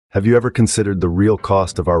Have you ever considered the real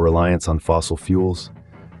cost of our reliance on fossil fuels?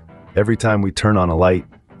 Every time we turn on a light,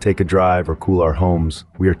 take a drive, or cool our homes,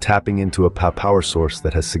 we are tapping into a power source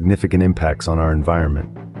that has significant impacts on our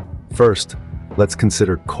environment. First, let's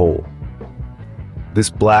consider coal. This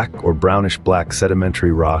black or brownish-black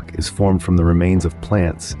sedimentary rock is formed from the remains of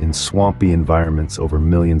plants in swampy environments over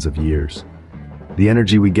millions of years. The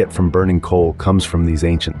energy we get from burning coal comes from these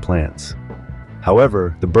ancient plants.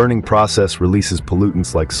 However, the burning process releases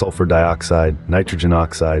pollutants like sulfur dioxide, nitrogen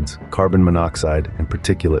oxides, carbon monoxide, and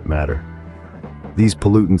particulate matter. These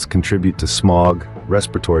pollutants contribute to smog,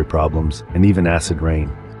 respiratory problems, and even acid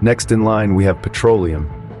rain. Next in line, we have petroleum,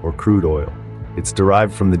 or crude oil. It's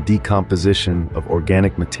derived from the decomposition of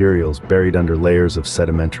organic materials buried under layers of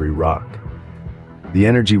sedimentary rock. The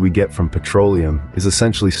energy we get from petroleum is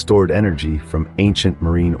essentially stored energy from ancient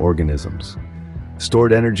marine organisms.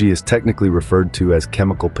 Stored energy is technically referred to as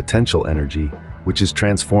chemical potential energy, which is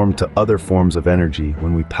transformed to other forms of energy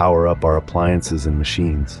when we power up our appliances and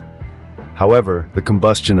machines. However, the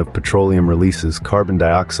combustion of petroleum releases carbon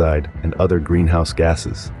dioxide and other greenhouse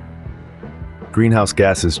gases. Greenhouse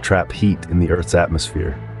gases trap heat in the Earth's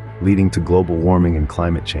atmosphere, leading to global warming and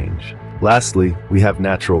climate change. Lastly, we have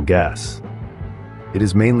natural gas. It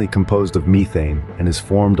is mainly composed of methane and is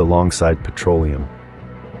formed alongside petroleum.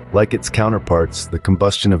 Like its counterparts, the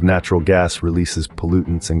combustion of natural gas releases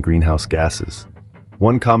pollutants and greenhouse gases.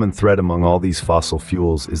 One common thread among all these fossil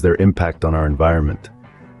fuels is their impact on our environment.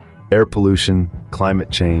 Air pollution,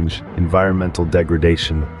 climate change, environmental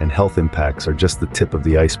degradation, and health impacts are just the tip of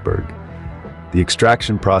the iceberg. The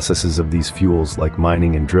extraction processes of these fuels, like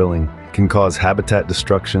mining and drilling, can cause habitat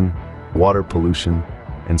destruction, water pollution,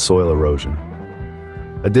 and soil erosion.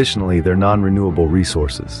 Additionally, they're non-renewable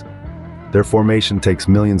resources. Their formation takes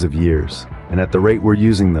millions of years, and at the rate we're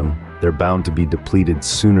using them, they're bound to be depleted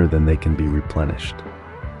sooner than they can be replenished.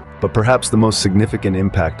 But perhaps the most significant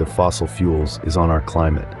impact of fossil fuels is on our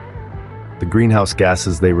climate. The greenhouse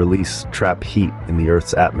gases they release trap heat in the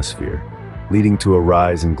Earth's atmosphere, leading to a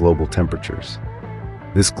rise in global temperatures.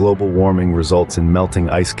 This global warming results in melting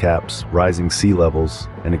ice caps, rising sea levels,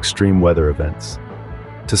 and extreme weather events.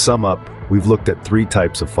 To sum up, we've looked at three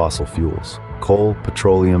types of fossil fuels: coal,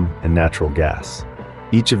 petroleum, and natural gas.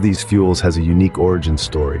 Each of these fuels has a unique origin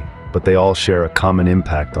story, but they all share a common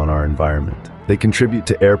impact on our environment. They contribute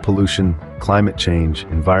to air pollution, climate change,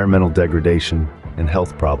 environmental degradation, and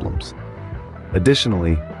health problems.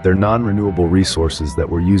 Additionally, they're non-renewable resources that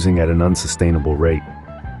we're using at an unsustainable rate.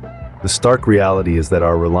 The stark reality is that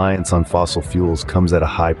our reliance on fossil fuels comes at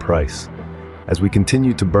a high price. As we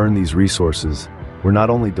continue to burn these resources, we're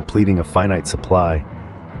not only depleting a finite supply,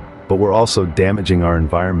 but we're also damaging our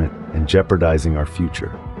environment and jeopardizing our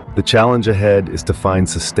future. The challenge ahead is to find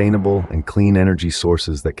sustainable and clean energy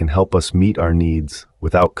sources that can help us meet our needs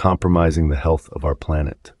without compromising the health of our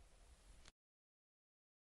planet.